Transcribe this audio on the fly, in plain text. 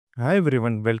Hi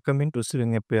everyone, welcome into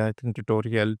Selenium Python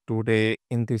tutorial. Today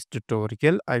in this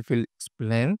tutorial, I will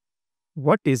explain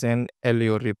what is an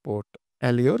Allure report.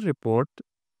 Allure report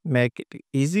make it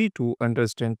easy to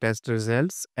understand test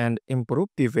results and improve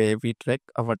the way we track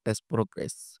our test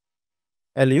progress.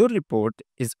 Allure report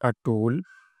is a tool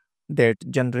that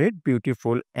generate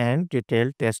beautiful and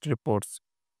detailed test reports.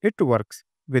 It works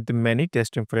with many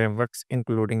testing frameworks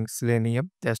including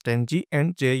Selenium, TestNG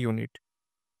and JUnit.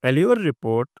 Allure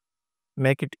report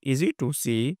make it easy to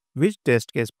see which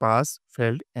test case pass,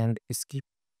 failed, and skip.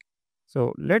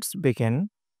 So let's begin.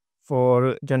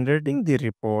 For generating the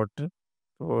report,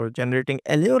 for generating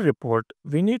Allure report,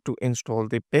 we need to install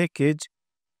the package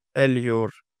Allure.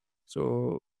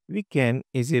 So we can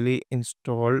easily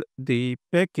install the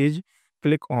package.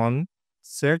 Click on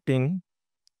setting.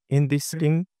 In this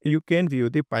setting, you can view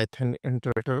the Python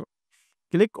interpreter.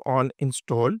 Click on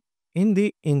install. In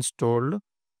the install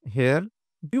here,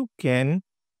 you can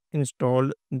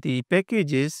install the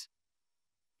packages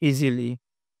easily.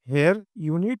 Here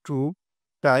you need to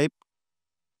type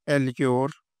Allure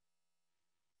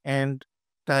and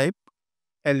type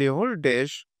Allure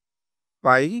dash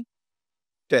py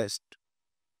test.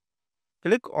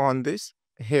 Click on this.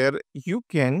 Here you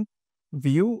can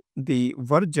view the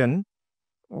version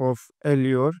of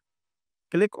Allure.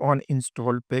 Click on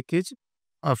install package.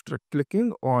 After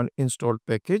clicking on install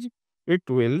package, it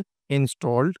will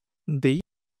install the.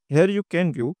 Here you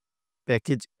can view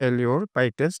package Allure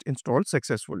PyTest installed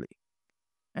successfully.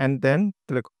 And then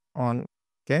click on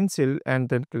cancel and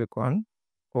then click on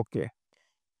OK.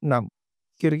 Now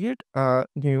create a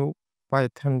new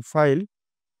Python file.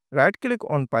 Right click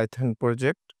on Python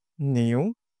project,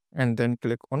 new, and then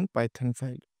click on Python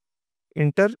file.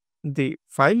 Enter the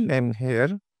file name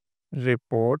here,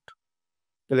 report,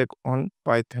 click on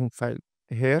Python file.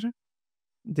 Here,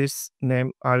 this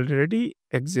name already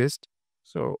exists.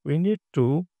 So we need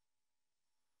to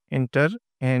enter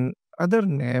an other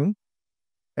name,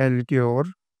 Allure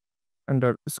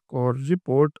underscore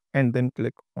report, and then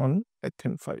click on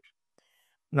Python file.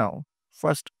 Now,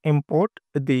 first import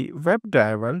the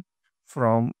WebDriver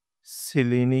from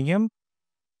Selenium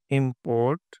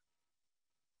import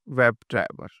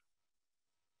WebDriver.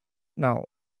 Now,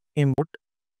 import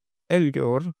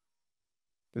Allure,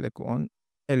 click on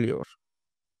Allure.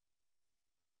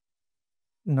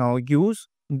 Now, use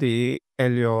the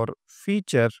Allure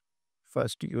feature.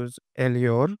 First, use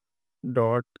Allure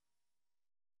dot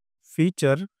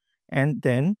feature and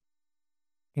then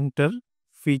enter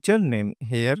feature name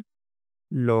here,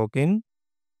 login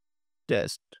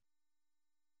test.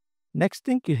 Next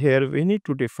thing here, we need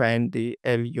to define the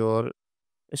Allure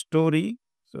story.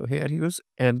 So here use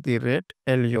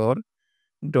 @Allure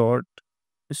dot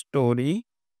story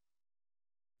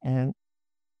and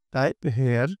type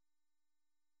here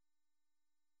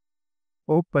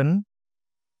open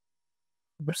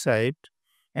website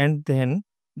and then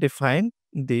define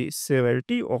the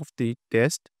severity of the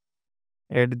test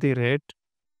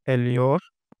 @Allure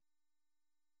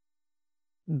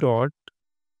dot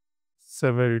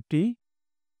severity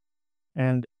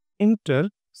and enter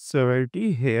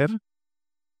severity here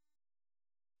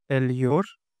Allure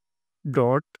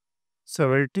dot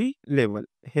severity level.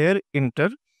 Here enter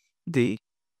the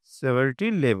severity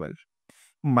level.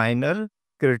 Minor,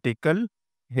 critical,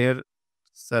 here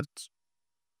search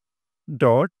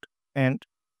dot and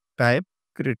type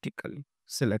critical.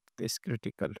 Select this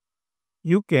critical.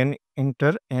 You can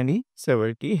enter any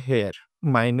severity here.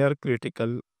 Minor,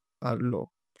 critical, or low.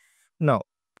 Now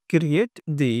create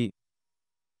the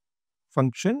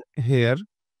function here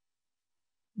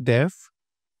def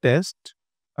test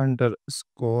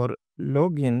underscore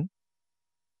login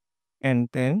and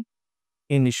then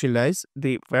initialize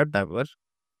the WebDriver.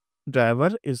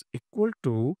 Driver is equal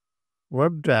to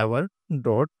WebDriver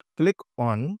dot click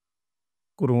on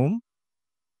Chrome.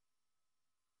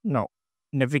 Now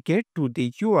navigate to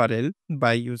the URL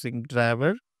by using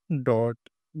driver dot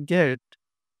get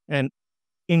and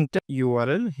enter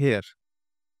URL here.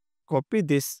 Copy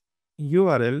this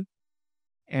URL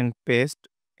and paste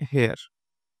here.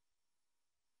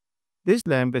 This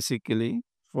line basically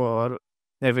for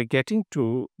navigating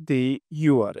to the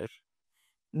URL.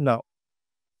 Now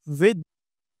with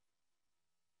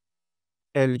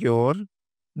Allure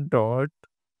dot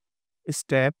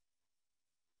step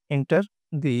enter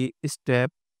the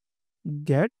step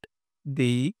get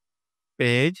the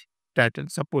page title.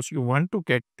 Suppose you want to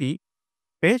get the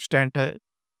page title,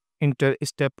 enter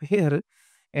step here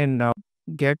and now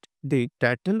get the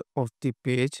title of the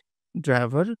page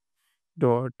driver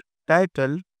dot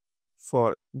title.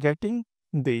 For getting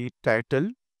the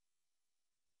title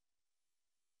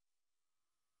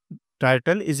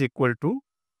title is equal to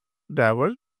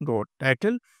driver dot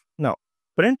title. Now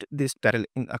print this title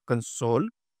in a console.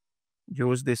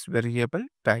 Use this variable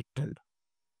title.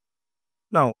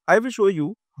 Now I will show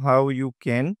you how you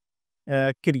can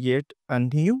create a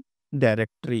new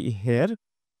directory here,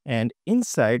 and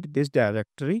inside this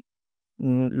directory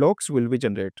logs will be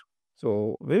generated.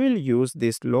 So we will use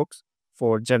these logs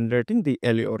for generating the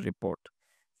Allure report.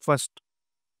 First,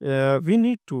 we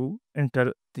need to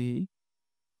enter the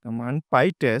command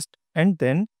pytest and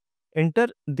then enter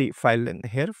the file name.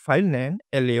 Here file name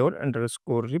Allure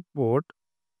underscore report.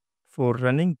 For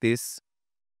running this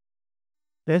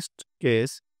test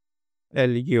case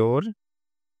Allure,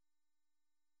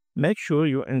 make sure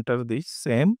you enter the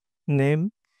same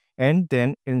name and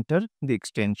then enter the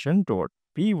extension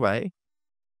 .py.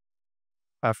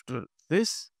 After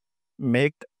this,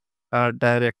 make a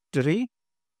directory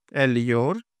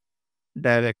Allure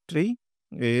directory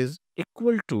is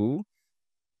equal to,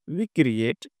 we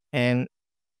create an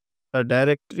a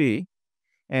directory,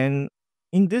 and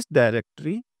in this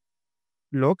directory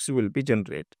logs will be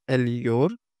generated Allure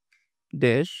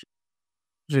dash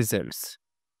results.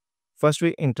 First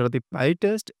we enter the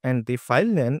pytest and the file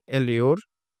name Allure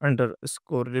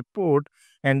underscore report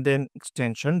and then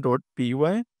extension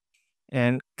 .py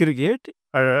and create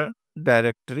a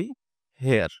directory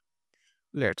here.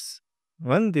 Let's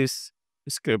run this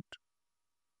script.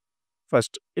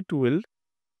 First it will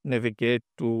navigate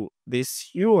to this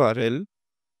URL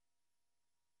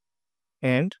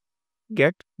and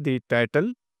get the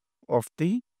title of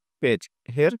the page.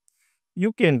 Here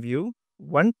you can view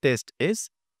one test is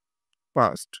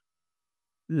passed.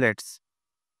 We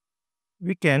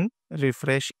can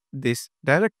refresh this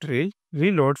directory,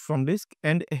 reload from disk,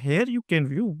 and here you can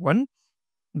view one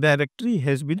directory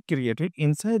has been created.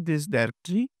 Inside this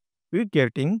directory we're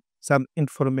getting some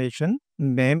information.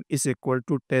 Name is equal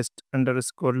to test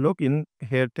underscore login.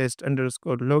 Here test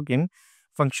underscore login,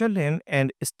 function name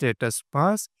and status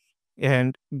pass,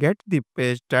 and get the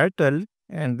page title,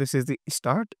 and this is the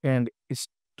start and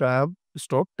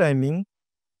stop timing.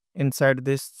 Inside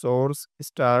this source,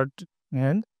 start,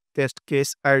 and test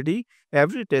case ID.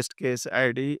 Every test case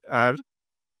ID are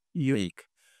unique.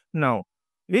 Now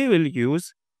we will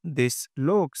use these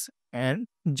logs and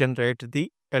generate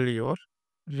the Allure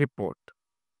report.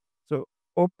 So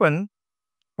open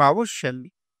PowerShell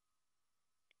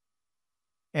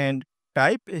and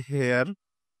type here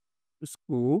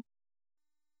scoop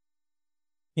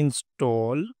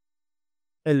install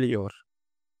Allure.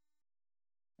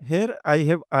 Here I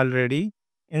have already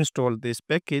installed this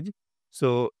package.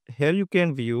 So here you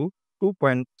can view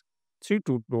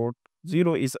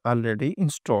 2.32.0 is already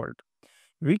installed.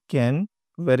 We can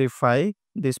verify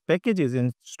this package is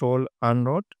installed or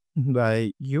not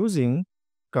by using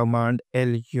command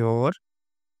Allure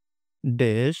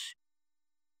dash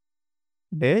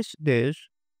dash dash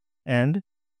and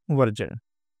version.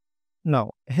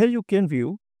 Now here you can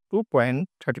view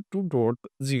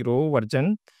 2.32.0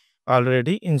 version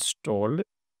already installed.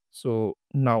 So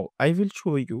now I will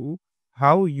show you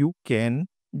how you can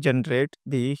generate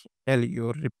the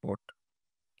Allure report.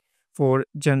 For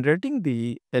generating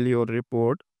the Allure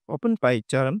report, open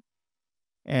PyCharm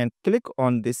and click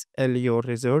on this Allure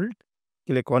result.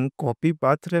 Click on copy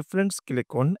path reference,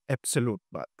 click on absolute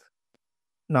path.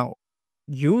 Now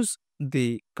use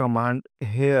the command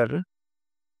here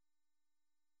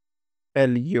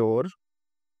Allure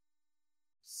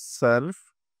serve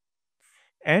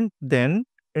and then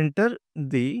enter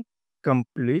the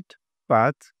complete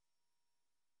path.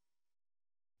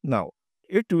 Now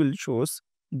it will shows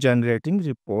generating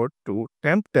report to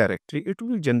temp directory. It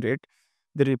will generate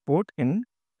the report in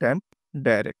temp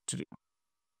directory.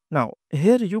 Now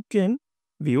here you can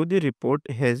view the report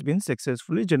has been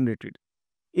successfully generated.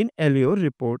 In Allure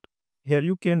report, here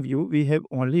you can view we have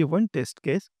only one test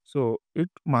case. So it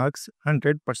marks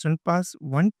 100% pass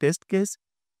one test case,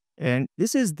 and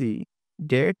this is the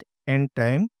date and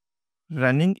time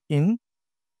running in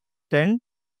 10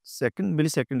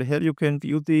 millisecond. Here you can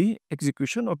view the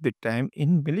execution of the time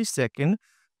in millisecond,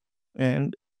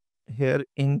 and here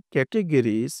in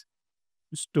categories,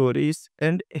 stories,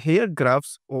 and here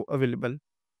graphs are available.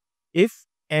 If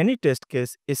any test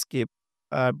case escape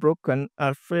are broken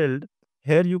or failed,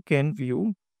 here you can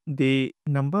view the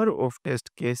number of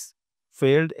test case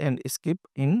failed and escape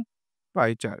in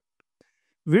pie chart.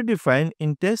 We define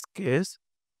in test case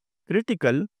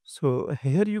critical. So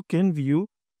here you can view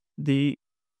the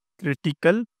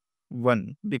critical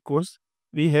one because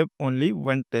we have only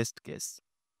one test case.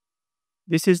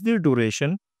 This is the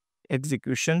duration,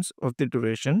 executions of the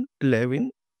duration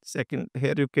 11 second.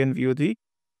 Here you can view the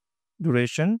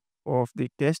duration of the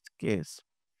test case.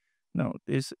 Now,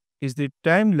 this is the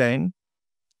timeline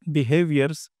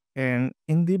behaviors, and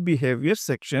in the behavior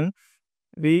section,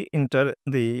 we enter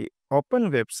the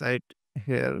open website.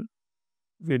 Here,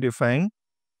 we define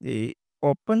the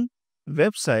open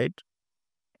website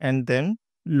and then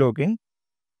login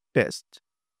test.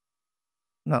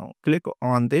 Now, click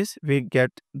on this, we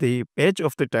get the page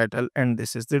of the title, and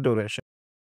this is the duration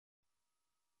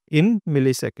in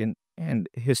millisecond, and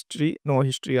history, no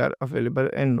history are available,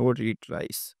 and no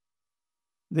retries.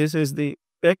 This is the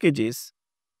packages.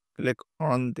 Click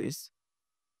on this.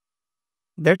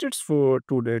 That's it for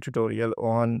today's tutorial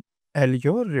on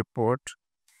Allure report.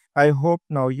 I hope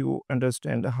now you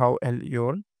understand how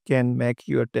Allure can make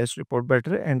your test report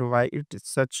better and why it is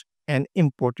such an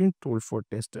important tool for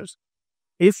testers.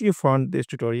 If you found this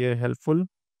tutorial helpful,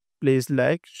 please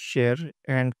like, share,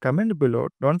 and comment below.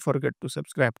 Don't forget to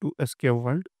subscribe to SK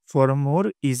World for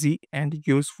more easy and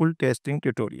useful testing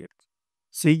tutorials.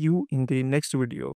 See you in the next video.